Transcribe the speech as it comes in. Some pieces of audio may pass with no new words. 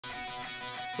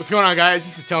What's going on, guys?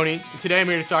 This is Tony, and today I'm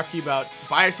here to talk to you about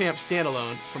Bias Amp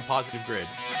Standalone from Positive Grid.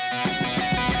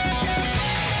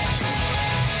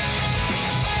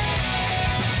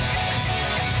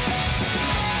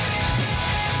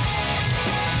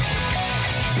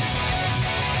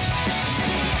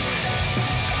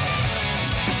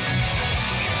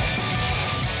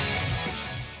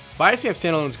 Bias Amp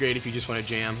Standalone is great if you just want to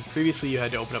jam. Previously, you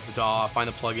had to open up the DAW, find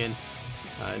the plugin.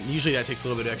 Usually that takes a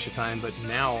little bit of extra time, but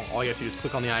now all you have to do is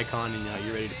click on the icon and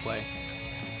you're ready to play.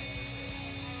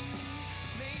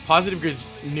 Positive Grid's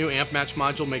new amp match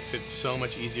module makes it so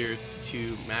much easier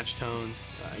to match tones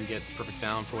and get perfect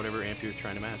sound for whatever amp you're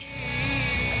trying to match.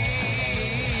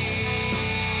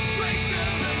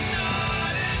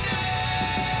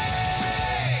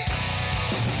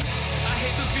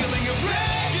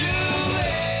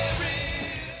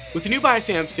 With the new Bias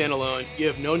Amp Standalone, you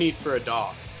have no need for a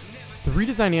DAW. The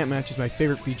redesigned amp match is my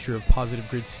favorite feature of Positive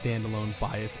Grid's standalone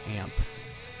Bias Amp.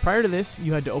 Prior to this,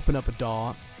 you had to open up a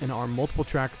DAW and arm multiple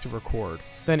tracks to record,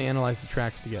 then analyze the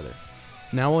tracks together.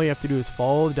 Now all you have to do is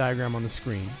follow the diagram on the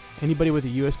screen. Anybody with a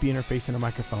USB interface and a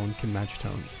microphone can match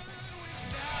tones.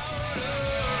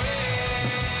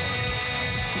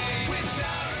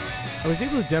 I was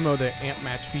able to demo the amp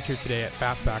match feature today at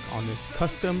Fastback on this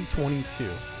custom 22.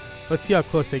 Let's see how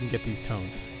close they can get these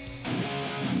tones.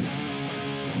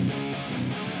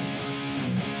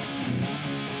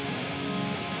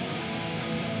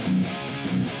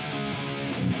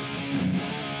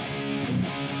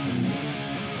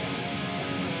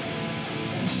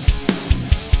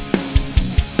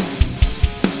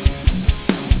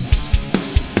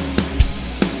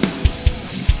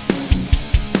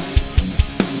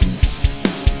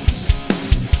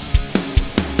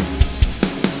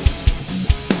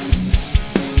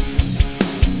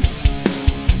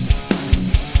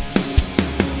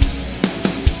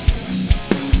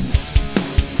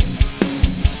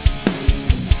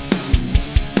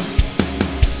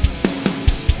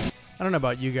 I don't know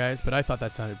about you guys, but I thought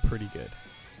that sounded pretty good.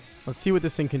 Let's see what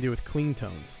this thing can do with clean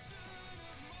tones.